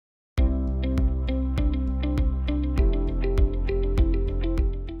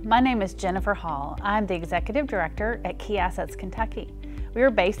My name is Jennifer Hall. I'm the Executive Director at Key Assets Kentucky. We are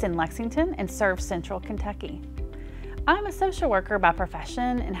based in Lexington and serve Central Kentucky. I'm a social worker by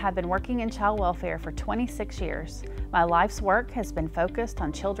profession and have been working in child welfare for 26 years. My life's work has been focused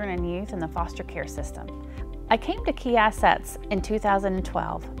on children and youth in the foster care system. I came to Key Assets in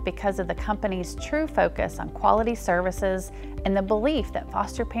 2012 because of the company's true focus on quality services and the belief that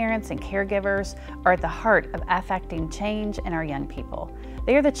foster parents and caregivers are at the heart of affecting change in our young people.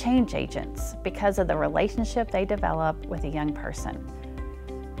 They are the change agents because of the relationship they develop with a young person.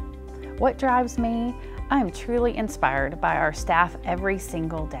 What drives me? I am truly inspired by our staff every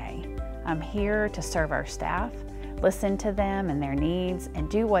single day. I'm here to serve our staff, listen to them and their needs, and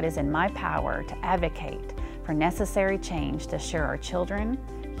do what is in my power to advocate for necessary change to assure our children,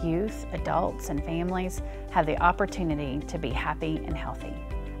 youth, adults, and families have the opportunity to be happy and healthy.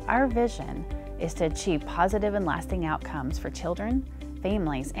 Our vision is to achieve positive and lasting outcomes for children,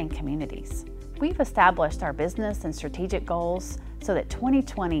 families, and communities. We've established our business and strategic goals so that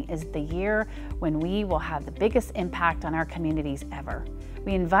 2020 is the year when we will have the biggest impact on our communities ever.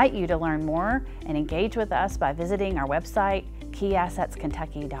 We invite you to learn more and engage with us by visiting our website,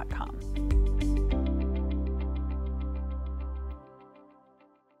 keyassetskentucky.com.